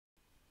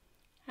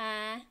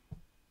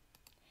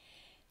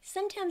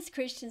Sometimes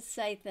Christians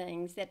say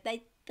things that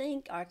they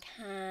think are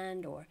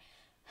kind or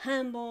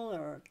humble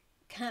or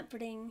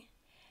comforting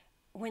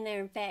when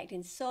they're in fact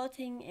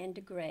insulting and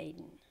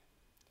degrading.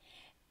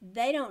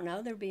 They don't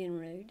know they're being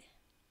rude.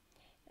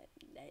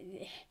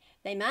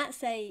 They might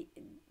say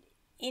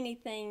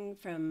anything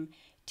from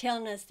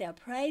telling us they'll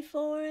pray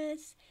for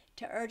us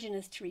to urging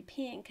us to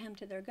repent and come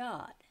to their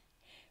God,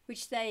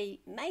 which they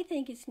may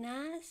think is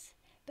nice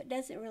but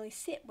doesn't really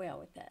sit well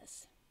with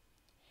us.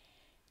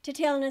 To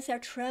telling us our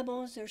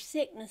troubles or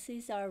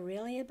sicknesses are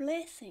really a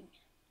blessing.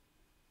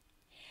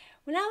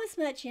 When I was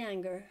much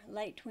younger,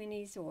 late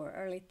 20s or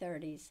early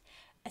 30s,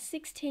 a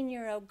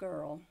 16-year-old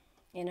girl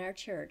in our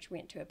church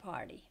went to a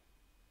party.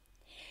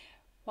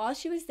 While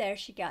she was there,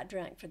 she got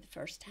drunk for the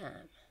first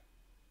time.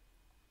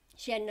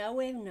 She had no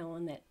way of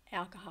knowing that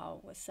alcohol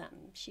was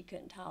something she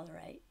couldn't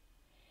tolerate.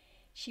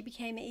 She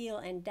became ill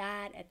and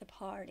died at the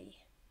party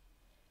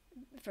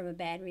from a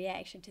bad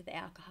reaction to the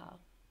alcohol.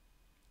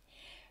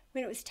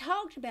 When it was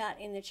talked about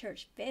in the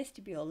church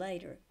vestibule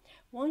later,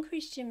 one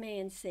Christian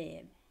man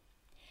said,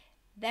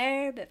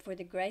 "There, but for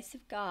the grace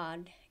of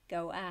God,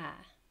 go I."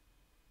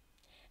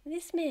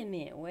 This man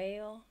meant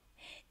well.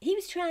 He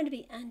was trying to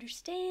be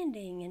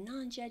understanding and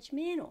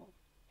non-judgmental.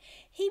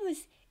 He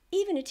was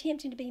even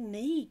attempting to be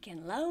meek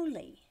and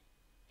lowly,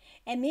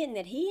 admitting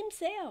that he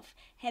himself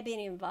had been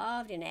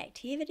involved in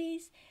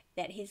activities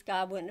that his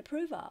God wouldn't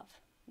approve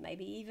of,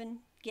 maybe even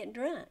getting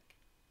drunk.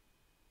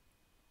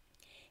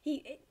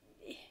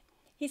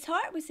 His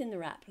heart was in the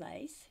right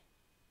place.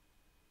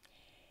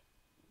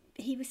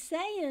 He was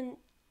saying,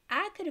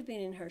 I could have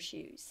been in her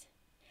shoes.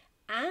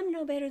 I'm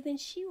no better than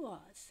she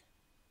was.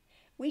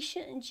 We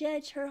shouldn't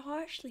judge her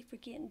harshly for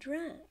getting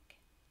drunk.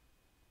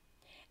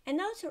 And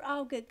those are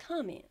all good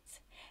comments.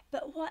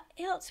 But what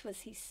else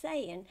was he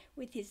saying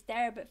with his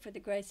 "there, but for the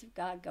grace of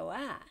God, go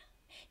I"?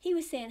 He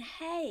was saying,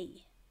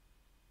 hey,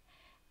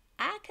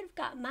 I could have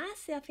got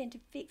myself into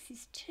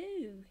fixes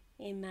too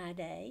in my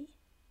day.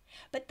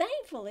 But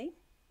thankfully,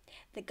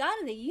 the God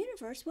of the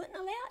universe wouldn't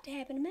allow it to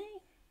happen to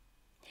me.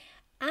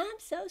 I'm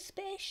so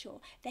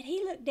special that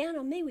he looked down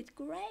on me with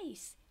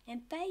grace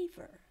and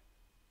favor.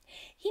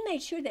 He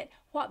made sure that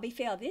what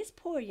befell this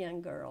poor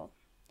young girl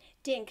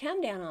didn't come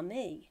down on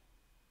me.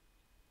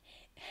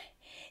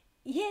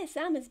 Yes,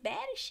 I'm as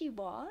bad as she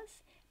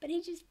was, but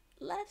he just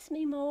loves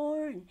me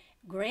more and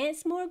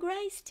grants more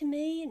grace to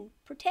me and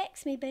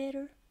protects me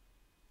better.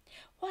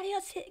 What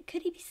else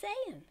could he be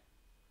saying?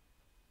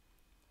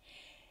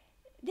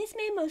 This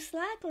man most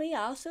likely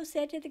also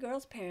said to the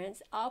girl's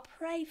parents, I'll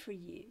pray for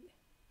you.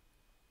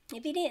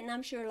 If he didn't,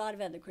 I'm sure a lot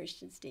of other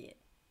Christians did.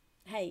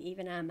 Hey,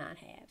 even I might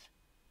have.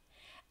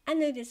 I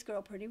knew this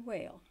girl pretty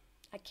well.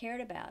 I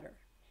cared about her,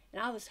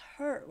 and I was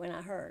hurt when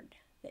I heard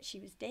that she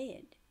was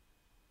dead.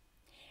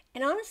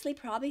 And honestly,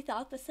 probably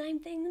thought the same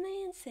thing the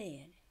man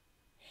said.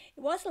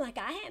 It wasn't like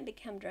I hadn't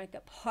become drunk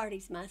at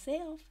parties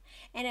myself,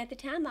 and at the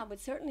time I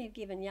would certainly have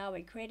given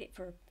Yahweh credit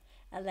for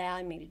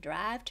allowing me to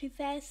drive too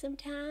fast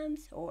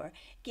sometimes or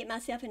get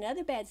myself in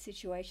other bad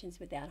situations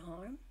without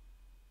harm.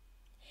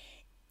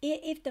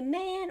 If the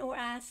man or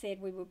I said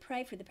we would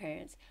pray for the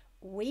parents,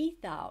 we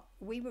thought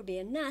we were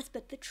being nice,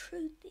 but the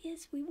truth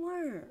is we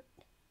weren't.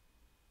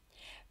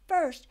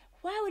 First,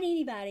 why would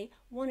anybody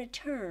want to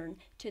turn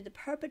to the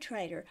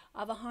perpetrator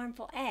of a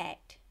harmful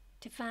act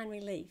to find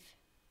relief?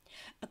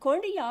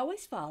 According to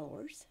Yahweh's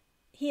followers,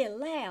 he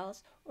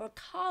allows or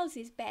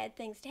causes bad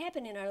things to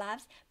happen in our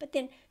lives, but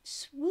then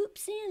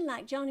swoops in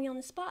like Johnny on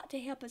the spot to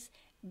help us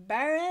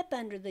bear up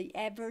under the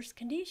adverse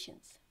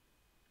conditions.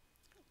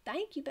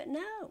 Thank you, but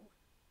no.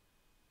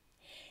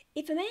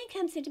 If a man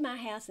comes into my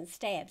house and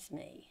stabs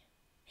me,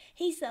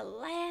 he's the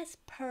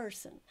last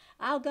person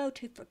I'll go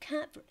to for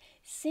comfort,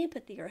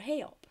 sympathy, or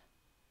help.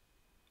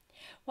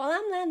 While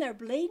I'm lying there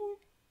bleeding,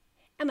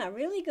 am I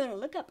really going to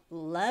look up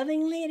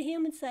lovingly at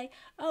him and say,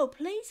 oh,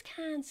 please,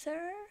 kind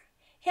sir,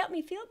 help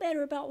me feel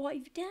better about what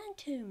you've done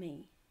to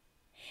me?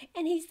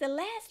 And he's the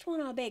last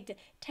one I'll beg to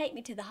take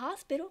me to the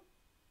hospital.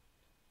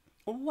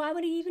 Why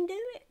would he even do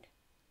it?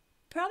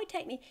 Probably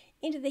take me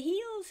into the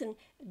hills and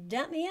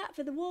dump me out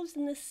for the wolves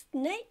and the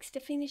snakes to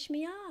finish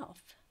me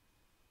off.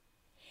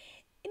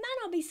 It might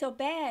not be so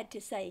bad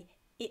to say,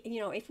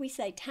 if we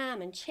say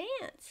time and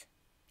chance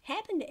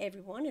happen to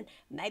everyone, and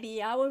maybe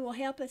Yahweh will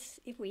help us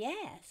if we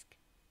ask.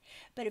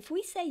 But if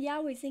we say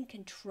Yahweh's in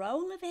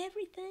control of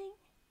everything,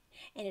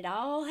 and it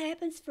all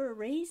happens for a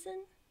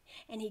reason,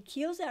 and he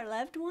kills our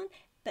loved one,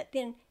 but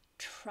then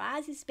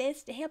tries his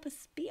best to help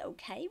us be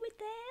okay with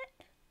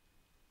that?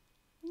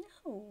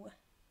 No.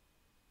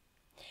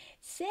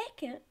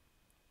 Second,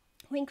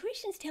 when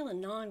Christians tell a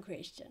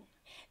non-Christian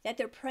that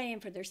they're praying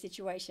for their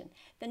situation,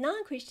 the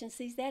non-Christian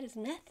sees that as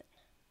nothing.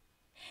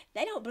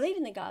 They don't believe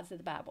in the gods of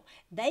the Bible.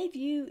 They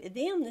view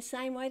them the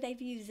same way they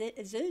view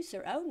Zeus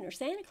or Odin or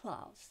Santa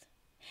Claus.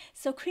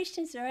 So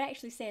Christians are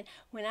actually saying,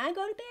 when I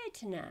go to bed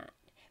tonight,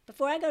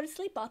 before I go to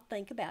sleep, I'll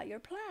think about your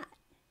plight.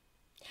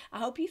 I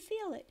hope you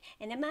feel it,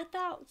 and that my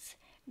thoughts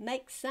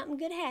make something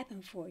good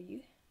happen for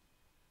you.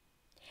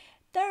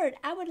 Third,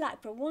 I would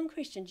like for one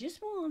Christian, just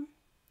one,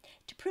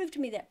 to prove to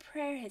me that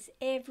prayer has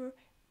ever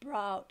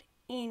brought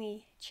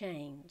any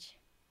change.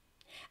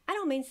 I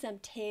don't mean some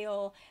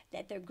tale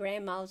that their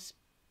grandma's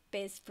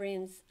best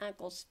friend's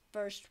uncle's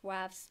first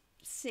wife's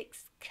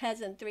sixth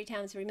cousin 3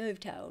 times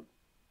removed told.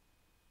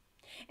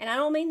 And I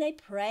don't mean they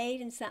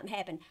prayed and something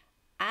happened.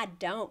 I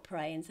don't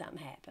pray and something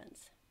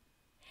happens.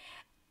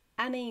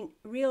 I mean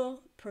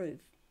real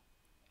proof.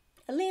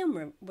 A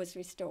limb was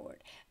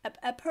restored.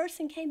 A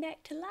person came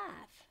back to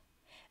life.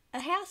 A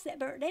house that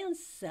burnt down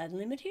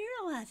suddenly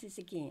materializes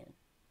again.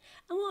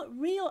 I want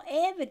real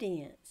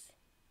evidence.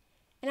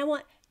 And I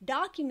want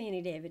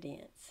documented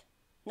evidence.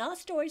 Not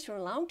stories from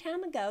a long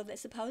time ago that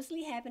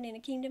supposedly happened in a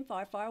kingdom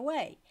far, far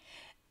away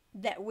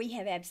that we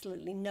have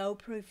absolutely no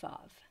proof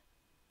of.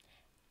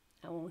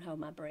 I won't hold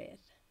my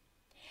breath.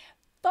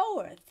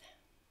 Fourth,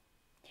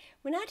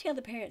 when I tell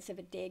the parents of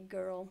a dead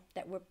girl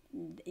that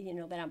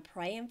that I'm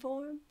praying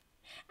for them,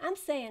 I'm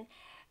saying,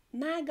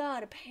 my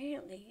God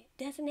apparently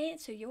doesn't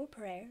answer your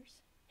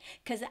prayers,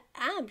 because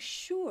I'm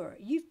sure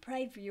you've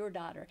prayed for your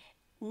daughter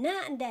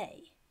night and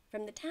day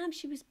from the time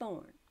she was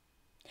born.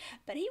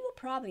 But he will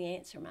probably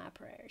answer my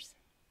prayers,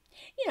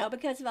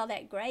 because of all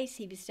that grace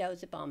he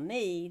bestows upon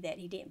me that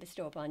he didn't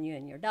bestow upon you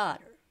and your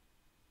daughter.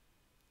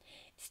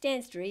 It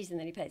stands to reason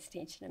that he pays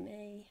attention to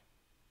me.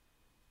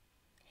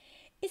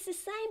 It's the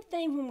same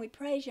thing when we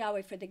praise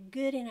Yahweh for the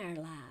good in our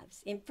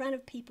lives in front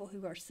of people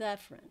who are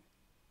suffering.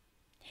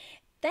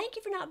 Thank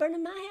you for not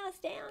burning my house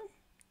down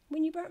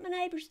when you burnt my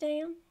neighbor's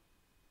down.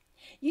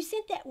 You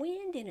sent that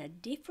wind in a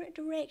different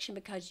direction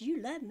because you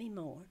love me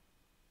more.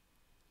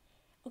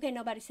 Okay,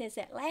 nobody says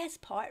that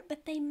last part,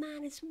 but they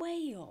might as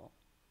well.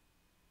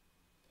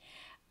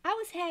 I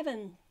was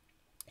having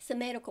some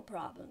medical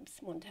problems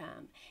one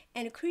time,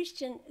 and a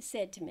Christian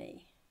said to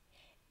me,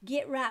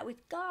 "Get right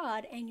with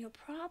God and your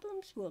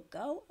problems will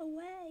go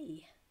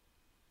away."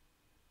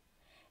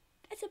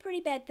 That's a pretty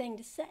bad thing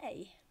to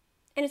say,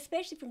 and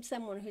especially from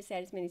someone who's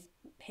had as many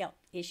health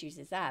issues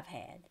as I've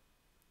had.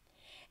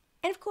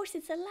 And of course,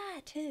 it's a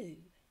lie too.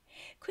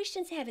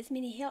 Christians have as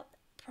many health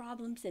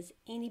problems as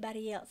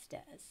anybody else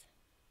does.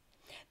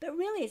 But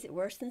really, is it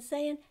worse than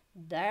saying,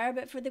 "There,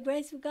 but for the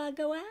grace of God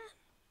go I"?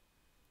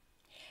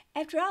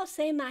 After all,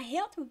 saying my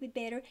health would be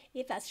better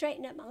if I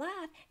straightened up my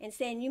life, and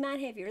saying you might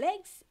have your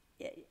legs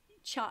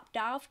chopped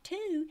off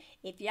too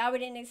if Yahweh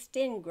didn't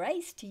extend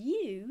grace to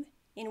you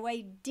in a way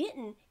he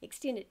didn't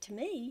extend it to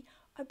me,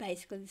 are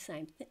basically the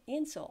same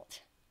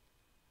insult.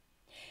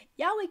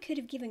 Yahweh could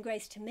have given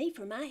grace to me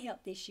for my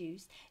health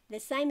issues the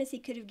same as he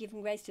could have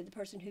given grace to the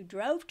person who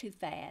drove too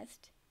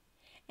fast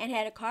and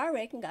had a car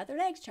wreck and got their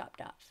legs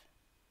chopped off.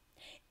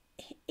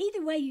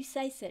 Either way you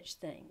say such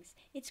things,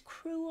 it's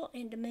cruel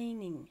and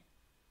demeaning.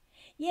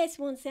 Yes,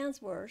 one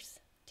sounds worse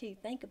till you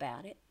think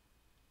about it,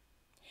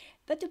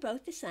 but they're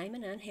both the same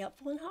and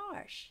unhelpful and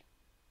harsh.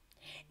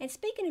 And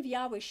speaking of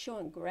Yahweh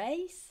showing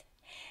grace,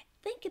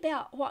 think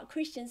about what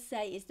Christians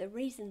say is the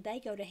reason they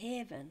go to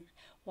heaven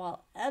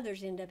while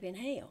others end up in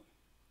hell.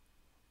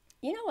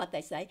 You know what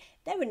they say?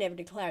 They would never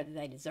declare that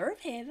they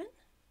deserve heaven.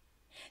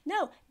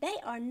 No, they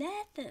are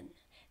nothing.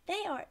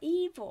 They are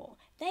evil.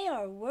 They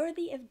are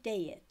worthy of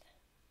death.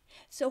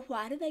 So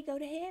why do they go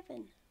to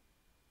heaven?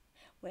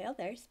 Well,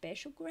 there's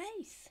special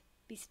grace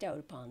bestowed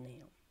upon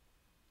them.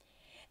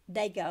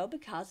 They go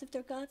because of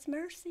their God's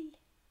mercy.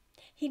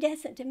 He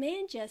doesn't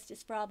demand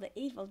justice for all the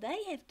evil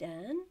they have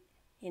done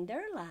in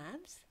their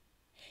lives.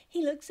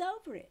 He looks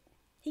over it.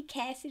 He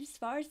casts it as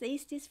far as the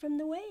east is from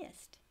the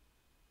west.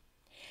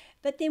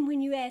 But then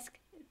when you ask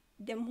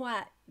them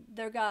why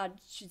their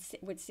God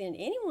would send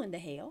anyone to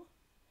hell,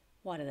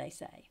 what do they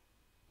say?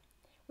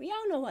 We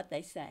all know what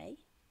they say.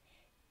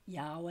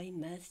 Yahweh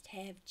must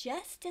have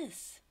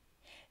justice.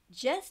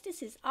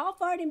 Justice is all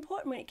far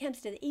important when it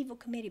comes to the evil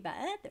committed by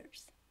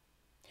others.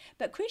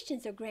 But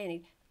Christians are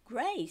granted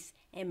grace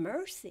and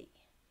mercy.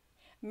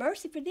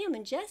 Mercy for them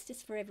and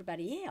justice for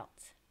everybody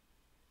else.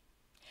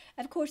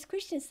 Of course,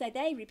 Christians say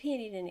they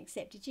repented and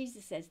accepted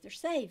Jesus as their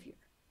Savior.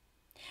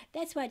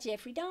 That's why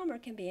Jeffrey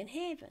Dahmer can be in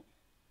heaven.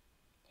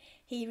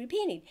 He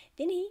repented.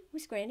 Then he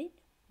was granted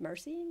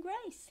mercy and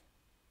grace.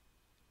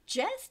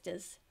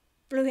 Justice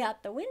flew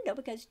out the window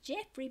because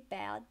Jeffrey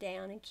bowed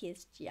down and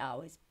kissed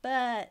Yahweh's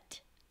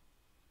butt.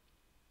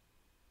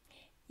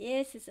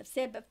 Yes, as I've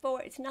said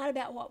before, it's not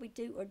about what we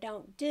do or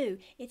don't do.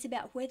 It's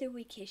about whether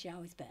we kiss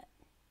Yahweh's butt.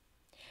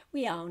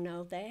 We all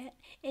know that,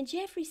 and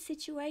Jeffrey's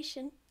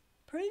situation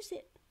proves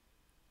it.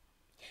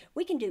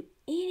 We can do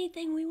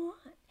anything we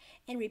want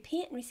and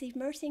repent and receive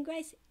mercy and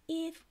grace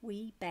if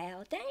we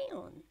bow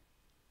down.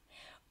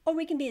 Or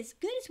we can be as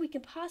good as we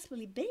can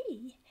possibly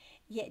be,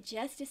 yet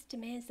justice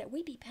demands that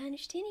we be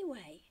punished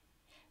anyway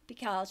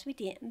because we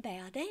didn't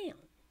bow down.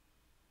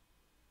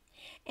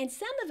 And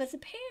some of us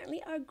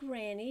apparently are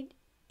granted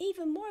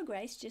even more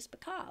grace just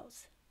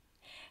because.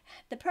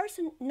 The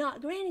person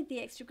not granted the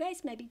extra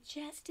grace may be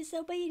just as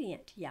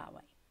obedient to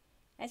Yahweh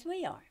as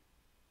we are,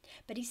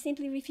 but he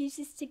simply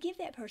refuses to give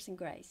that person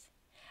grace.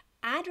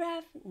 I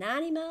drive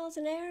 90 miles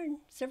an hour and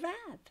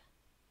survive.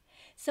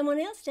 Someone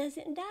else does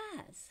it and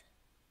dies.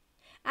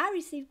 I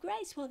receive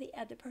grace while the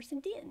other person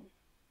didn't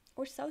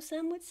or so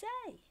some would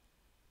say.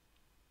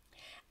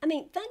 I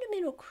mean,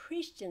 fundamental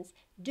Christians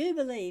do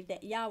believe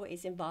that Yahweh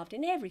is involved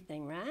in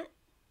everything, right?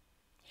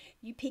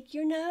 You pick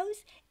your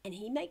nose, and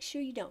he makes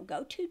sure you don't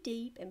go too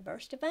deep and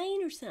burst a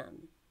vein or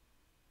something.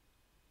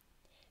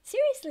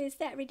 Seriously, is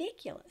that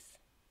ridiculous?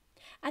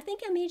 I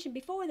think I mentioned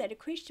before that a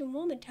Christian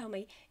woman told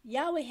me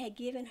Yahweh had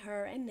given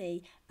her and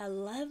me a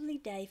lovely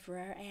day for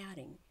our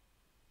outing,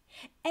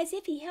 as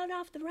if he held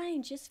off the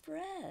rain just for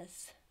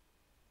us.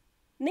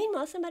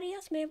 Meanwhile, somebody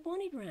else may have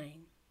wanted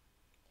rain.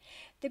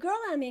 The girl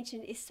I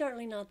mentioned is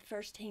certainly not the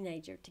first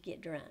teenager to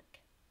get drunk.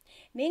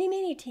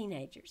 Many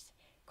teenagers,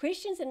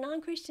 Christians and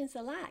non-Christians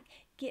alike,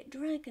 get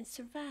drunk and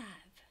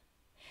survive.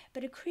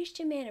 But a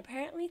Christian man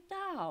apparently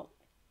thought,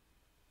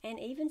 and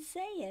even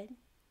said,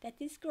 that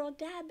this girl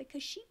died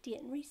because she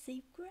didn't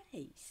receive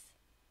grace.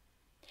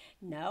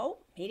 No,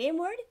 he didn't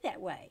word it that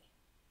way.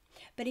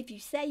 But if you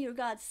say your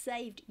God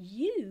saved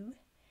you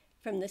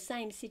from the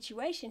same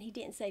situation he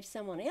didn't save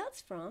someone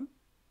else from,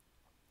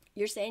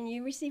 you're saying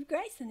you received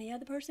grace and the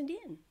other person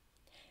didn't.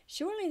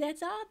 Surely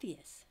that's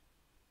obvious.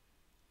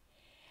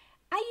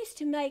 I used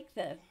to make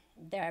the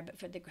 "there but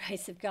for the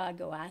grace of God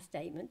go I"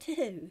 statement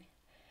too.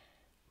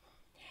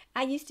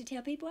 I used to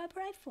tell people I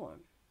prayed for them.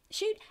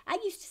 Shoot, I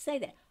used to say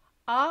that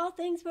all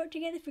things work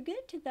together for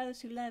good to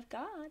those who love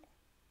God.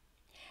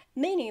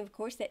 Meaning, of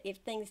course, that if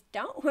things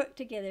don't work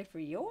together for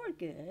your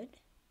good,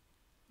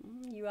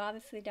 you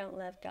obviously don't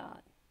love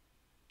God.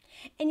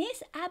 And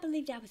yes, I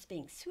believed I was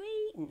being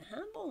sweet and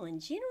humble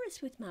and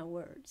generous with my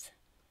words.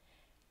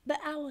 But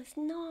I was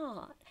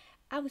not.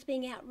 I was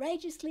being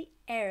outrageously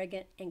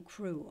arrogant and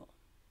cruel.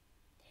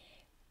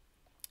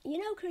 You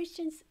know,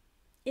 Christians,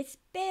 it's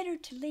better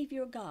to leave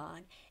your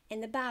God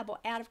and the Bible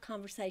out of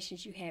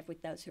conversations you have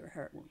with those who are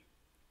hurting.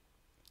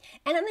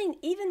 And I mean,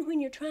 even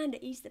when you're trying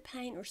to ease the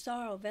pain or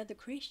sorrow of other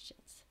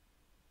Christians.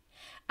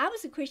 I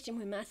was a Christian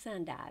when my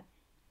son died.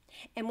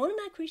 And one of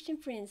my Christian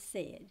friends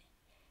said,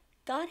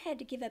 God had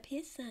to give up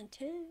his son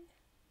too.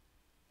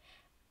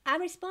 I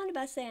responded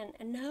by saying,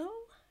 no,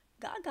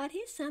 God got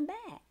his son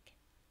back.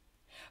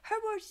 Her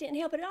words didn't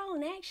help at all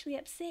and actually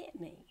upset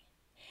me.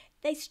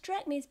 They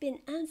struck me as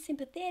being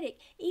unsympathetic,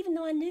 even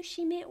though I knew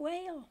she meant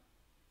well.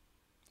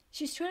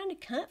 She was trying to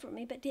comfort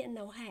me, but didn't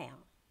know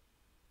how.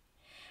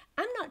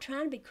 I'm not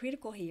trying to be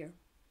critical here.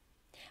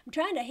 I'm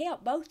trying to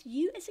help both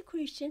you as a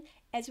Christian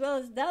as well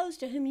as those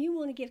to whom you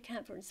want to give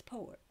comfort and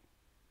support.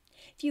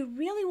 If you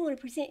really want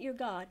to present your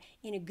God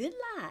in a good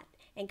light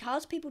and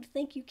cause people to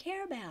think you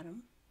care about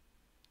them,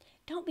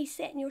 don't be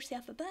setting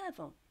yourself above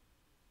them.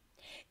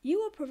 You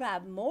will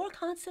provide more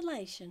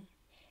consolation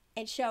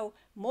and show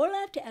more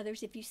love to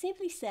others if you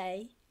simply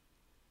say,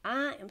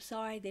 I am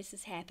sorry this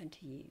has happened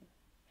to you.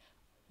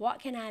 What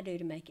can I do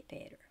to make it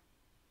better?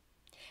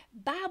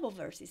 Bible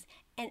verses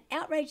and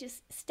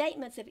outrageous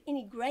statements of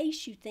any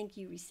grace you think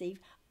you receive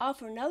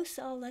offer no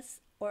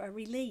solace or a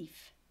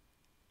relief.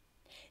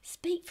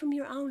 Speak from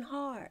your own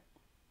heart.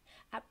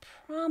 I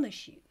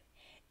promise you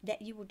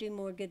that you will do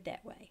more good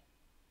that way.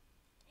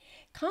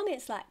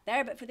 Comments like,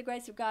 there but for the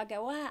grace of God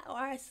go I,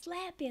 are a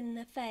slap in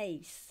the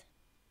face.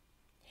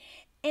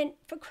 And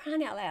for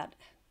crying out loud,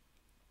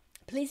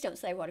 please don't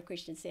say what a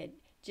Christian said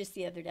just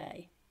the other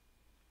day.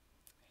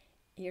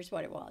 Here's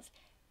what it was.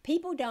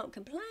 People don't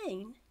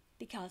complain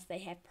because they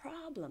have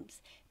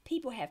problems.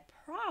 People have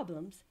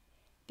problems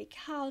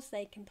because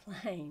they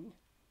complain.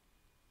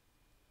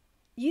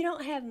 You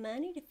don't have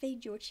money to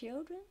feed your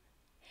children?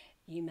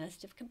 You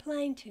must have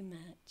complained too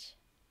much.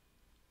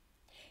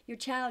 Your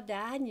child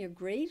died and you're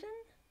grieving?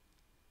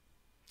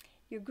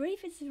 Your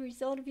grief is the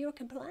result of your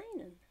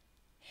complaining.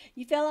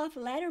 You fell off a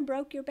ladder and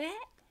broke your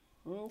back?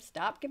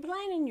 Stop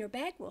complaining. Your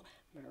back will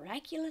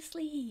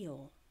miraculously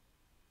heal.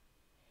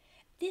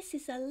 This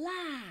is a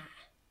lie.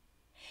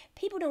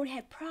 People don't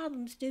have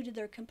problems due to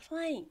their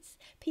complaints.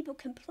 People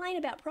complain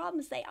about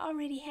problems they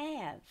already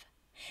have.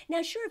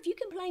 Now, sure, if you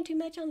complain too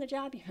much on the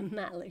job, you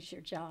might lose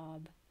your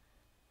job.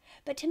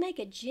 But to make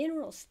a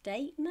general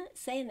statement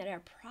saying that our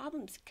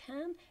problems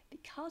come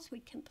because we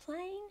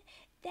complain,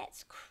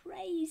 that's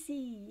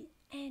crazy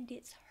and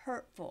it's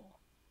hurtful.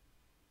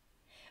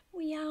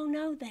 We all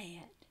know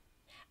that.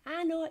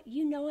 I know it,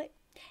 you know it,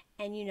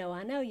 and you know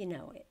I know you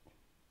know it.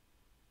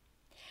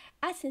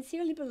 I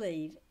sincerely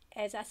believe,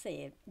 as I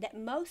said, that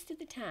most of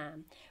the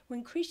time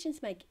when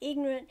Christians make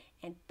ignorant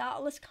and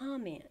thoughtless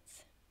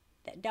comments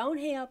that don't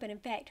help and in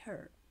fact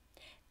hurt,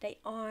 they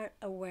aren't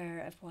aware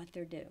of what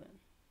they're doing.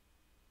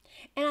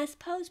 And I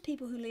suppose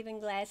people who live in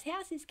glass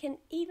houses can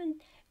even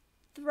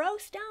throw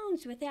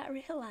stones without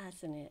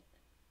realizing it.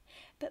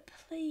 But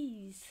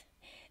please,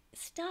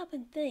 stop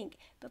and think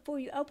before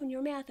you open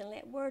your mouth and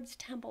let words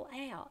tumble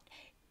out.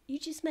 You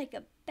just make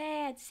a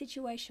bad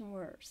situation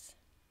worse.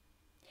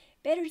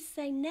 Better to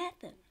say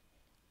nothing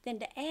than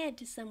to add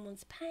to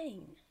someone's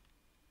pain.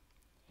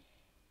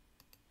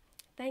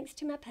 Thanks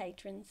to my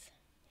patrons.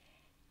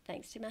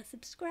 Thanks to my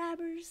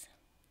subscribers.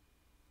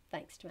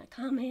 Thanks to my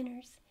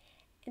commenters.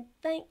 And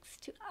thanks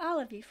to all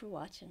of you for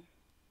watching.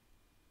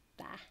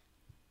 Bye.